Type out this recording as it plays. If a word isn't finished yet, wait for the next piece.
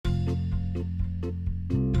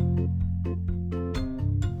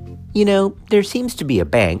You know, there seems to be a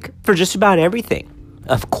bank for just about everything.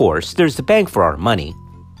 Of course, there's a bank for our money.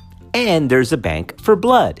 And there's a bank for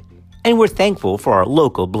blood. And we're thankful for our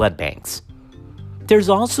local blood banks. There's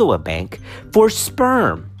also a bank for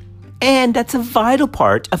sperm. And that's a vital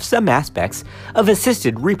part of some aspects of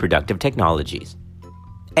assisted reproductive technologies.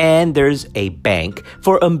 And there's a bank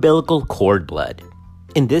for umbilical cord blood.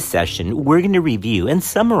 In this session, we're going to review and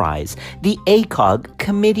summarize the ACOG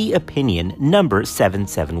Committee Opinion number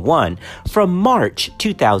 771 from March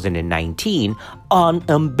 2019 on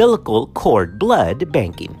umbilical cord blood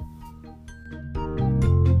banking.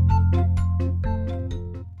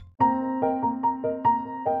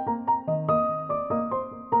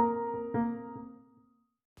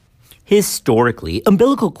 Historically,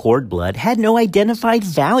 umbilical cord blood had no identified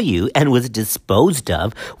value and was disposed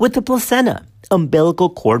of with the placenta. Umbilical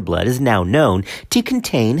cord blood is now known to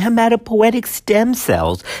contain hematopoietic stem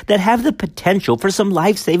cells that have the potential for some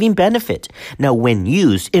life-saving benefit. Now, when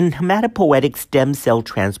used in hematopoietic stem cell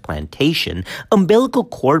transplantation, umbilical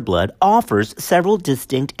cord blood offers several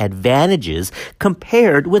distinct advantages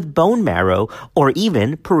compared with bone marrow or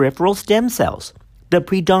even peripheral stem cells. The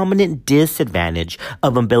predominant disadvantage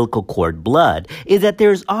of umbilical cord blood is that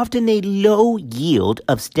there is often a low yield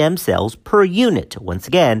of stem cells per unit. Once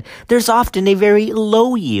again, there's often a very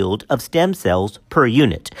low yield of stem cells per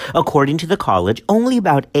unit. According to the college, only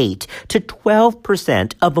about 8 to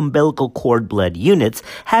 12% of umbilical cord blood units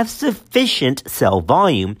have sufficient cell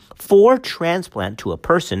volume for transplant to a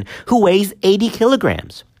person who weighs 80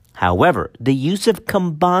 kilograms. However, the use of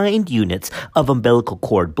combined units of umbilical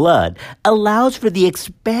cord blood allows for the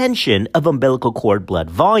expansion of umbilical cord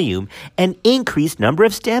blood volume and increased number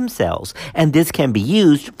of stem cells, and this can be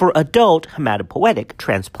used for adult hematopoietic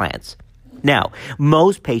transplants. Now,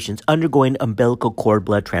 most patients undergoing umbilical cord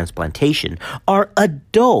blood transplantation are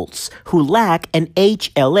adults who lack an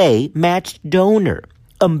HLA-matched donor.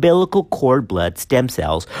 Umbilical cord blood stem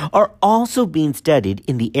cells are also being studied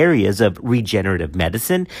in the areas of regenerative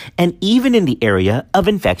medicine and even in the area of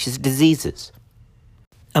infectious diseases.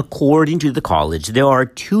 According to the college, there are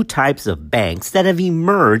two types of banks that have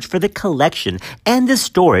emerged for the collection and the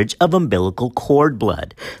storage of umbilical cord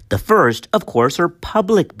blood. The first, of course, are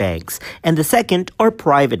public banks, and the second are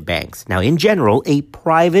private banks. Now, in general, a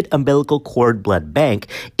private umbilical cord blood bank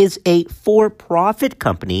is a for-profit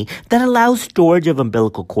company that allows storage of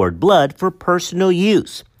umbilical cord blood for personal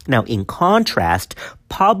use. Now, in contrast,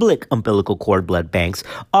 public umbilical cord blood banks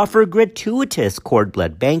offer gratuitous cord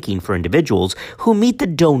blood banking for individuals who meet the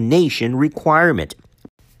donation requirement.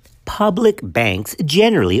 Public banks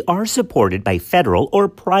generally are supported by federal or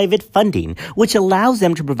private funding, which allows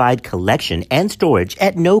them to provide collection and storage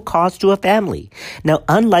at no cost to a family. Now,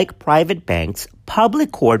 unlike private banks,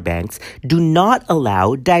 public cord banks do not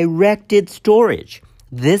allow directed storage.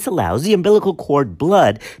 This allows the umbilical cord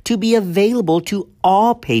blood to be available to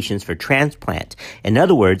all patients for transplant. In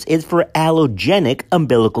other words, it's for allogenic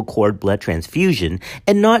umbilical cord blood transfusion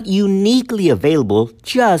and not uniquely available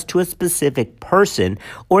just to a specific person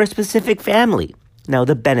or a specific family. Now,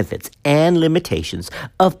 the benefits and limitations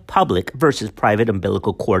of public versus private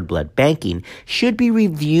umbilical cord blood banking should be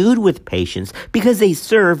reviewed with patients because they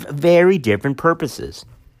serve very different purposes.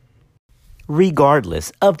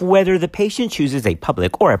 Regardless of whether the patient chooses a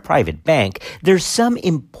public or a private bank, there's some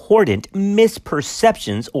important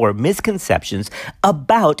misperceptions or misconceptions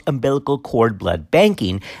about umbilical cord blood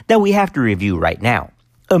banking that we have to review right now.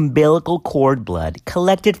 Umbilical cord blood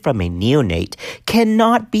collected from a neonate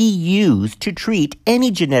cannot be used to treat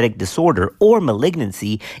any genetic disorder or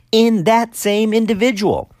malignancy in that same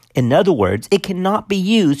individual. In other words, it cannot be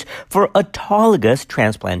used for autologous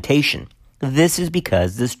transplantation. This is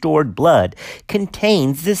because the stored blood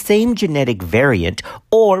contains the same genetic variant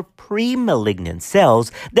or pre-malignant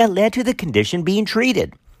cells that led to the condition being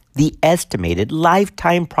treated. The estimated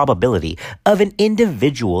lifetime probability of an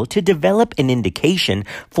individual to develop an indication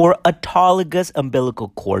for autologous umbilical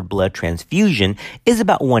cord blood transfusion is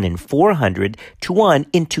about 1 in 400 to 1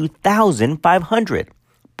 in 2,500.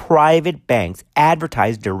 Private banks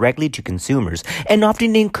advertise directly to consumers and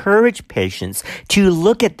often encourage patients to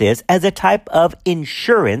look at this as a type of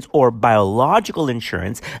insurance or biological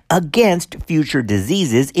insurance against future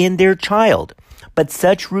diseases in their child. But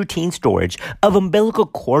such routine storage of umbilical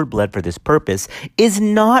cord blood for this purpose is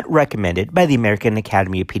not recommended by the American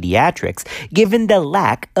Academy of Pediatrics, given the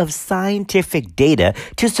lack of scientific data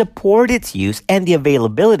to support its use and the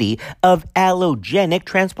availability of allogenic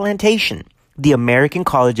transplantation. The American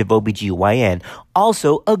College of OBGYN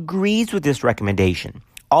also agrees with this recommendation.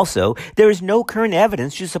 Also, there is no current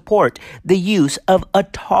evidence to support the use of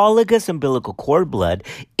autologous umbilical cord blood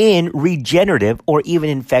in regenerative or even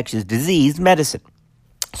infectious disease medicine.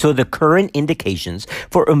 So the current indications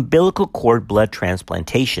for umbilical cord blood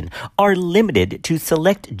transplantation are limited to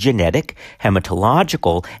select genetic,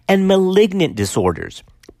 hematological, and malignant disorders.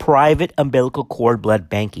 Private umbilical cord blood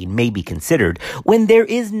banking may be considered when there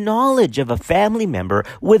is knowledge of a family member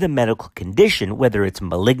with a medical condition, whether it's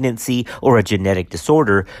malignancy or a genetic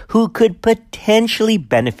disorder, who could potentially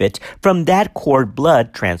benefit from that cord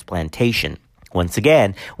blood transplantation. Once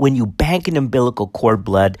again, when you bank an umbilical cord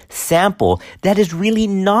blood sample, that is really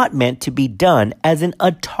not meant to be done as an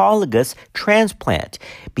autologous transplant.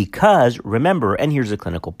 Because, remember, and here's a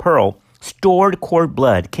clinical pearl, stored cord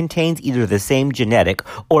blood contains either the same genetic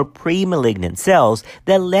or pre-malignant cells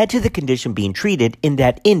that led to the condition being treated in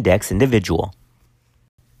that index individual.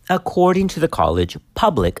 According to the college,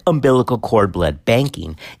 public umbilical cord blood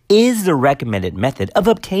banking is the recommended method of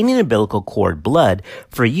obtaining umbilical cord blood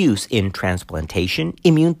for use in transplantation,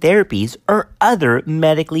 immune therapies, or other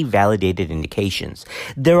medically validated indications.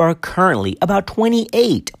 There are currently about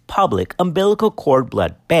 28 public umbilical cord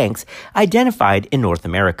blood banks identified in North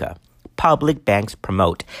America. Public banks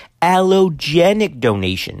promote allogenic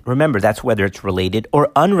donation. Remember, that's whether it's related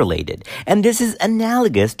or unrelated. And this is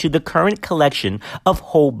analogous to the current collection of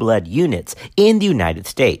whole blood units in the United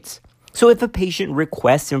States. So if a patient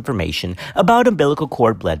requests information about umbilical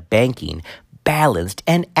cord blood banking, balanced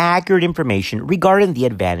and accurate information regarding the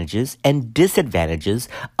advantages and disadvantages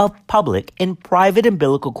of public and private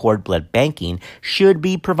umbilical cord blood banking should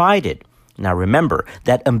be provided. Now remember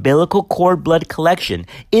that umbilical cord blood collection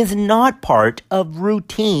is not part of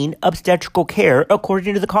routine obstetrical care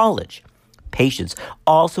according to the college. Patients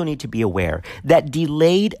also need to be aware that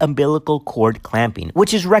delayed umbilical cord clamping,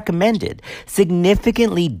 which is recommended,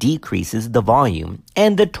 significantly decreases the volume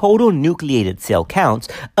and the total nucleated cell counts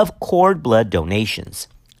of cord blood donations.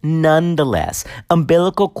 Nonetheless,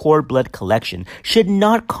 umbilical cord blood collection should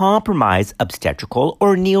not compromise obstetrical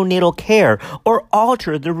or neonatal care or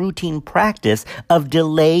alter the routine practice of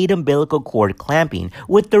delayed umbilical cord clamping,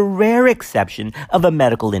 with the rare exception of a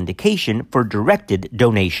medical indication for directed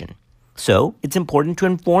donation. So, it's important to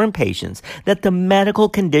inform patients that the medical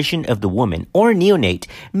condition of the woman or neonate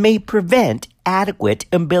may prevent adequate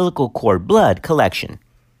umbilical cord blood collection.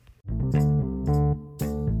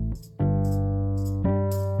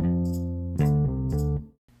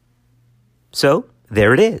 So,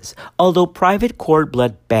 there it is. Although private cord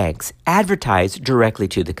blood banks advertise directly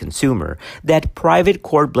to the consumer that private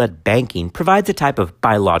cord blood banking provides a type of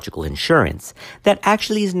biological insurance, that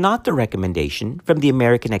actually is not the recommendation from the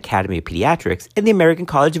American Academy of Pediatrics and the American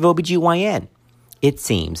College of OBGYN. It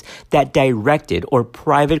seems that directed or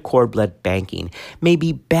private cord blood banking may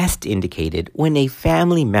be best indicated when a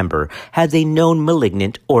family member has a known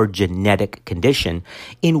malignant or genetic condition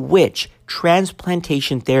in which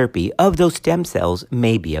transplantation therapy of those stem cells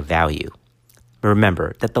may be of value.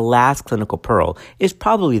 Remember that the last clinical pearl is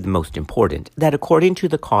probably the most important, that according to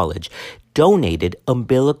the college, donated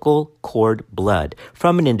umbilical cord blood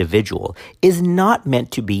from an individual is not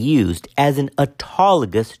meant to be used as an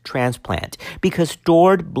autologous transplant because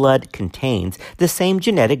stored blood contains the same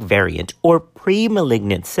genetic variant or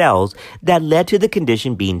pre-malignant cells that led to the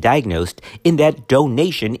condition being diagnosed in that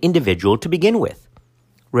donation individual to begin with.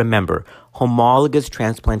 Remember, homologous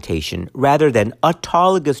transplantation rather than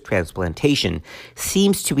autologous transplantation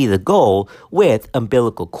seems to be the goal with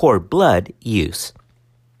umbilical cord blood use.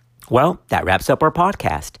 Well, that wraps up our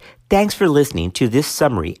podcast. Thanks for listening to this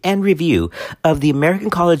summary and review of the American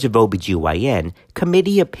College of OBGYN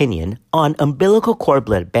Committee Opinion on Umbilical Cord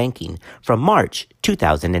Blood Banking from March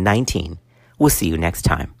 2019. We'll see you next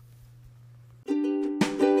time.